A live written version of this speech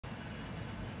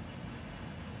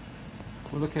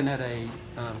We're looking at a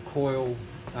coil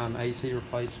AC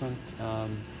replacement.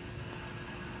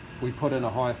 We put in a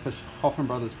Hoffman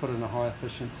Brothers put in a high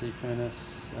efficiency furnace,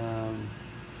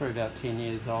 probably about 10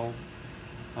 years old.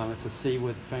 It's a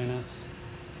seaward furnace,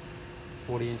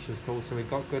 40 inches tall, so we've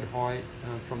got good height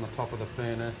from the top of the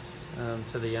furnace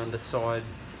to the underside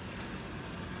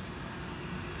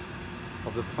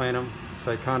of the plenum.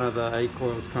 So kind of the A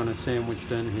coil's kind of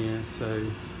sandwiched in here, so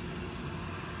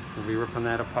we'll be ripping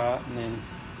that apart and then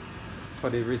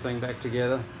put everything back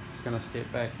together. Just going to step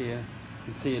back here. You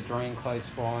can see a drain close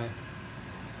by.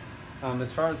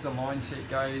 As far as the line set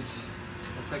goes,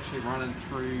 it's actually running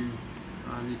through,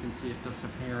 you can see it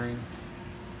disappearing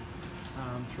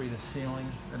through the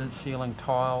ceiling. It is ceiling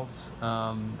tiles,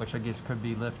 which I guess could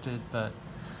be lifted, but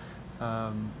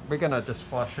we're going to just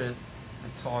flush it,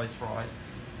 it's sized right,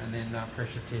 and then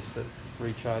pressure test it,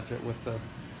 recharge it with the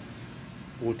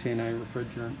 410A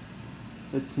refrigerant.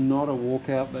 It's not a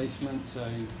walkout basement, so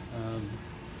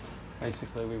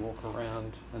basically we walk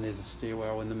around and there's a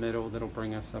stairwell in the middle that'll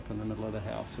bring us up in the middle of the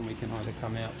house, and we can either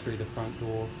come out through the front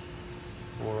door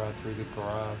or through the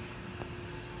garage.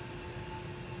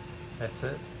 That's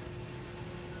it.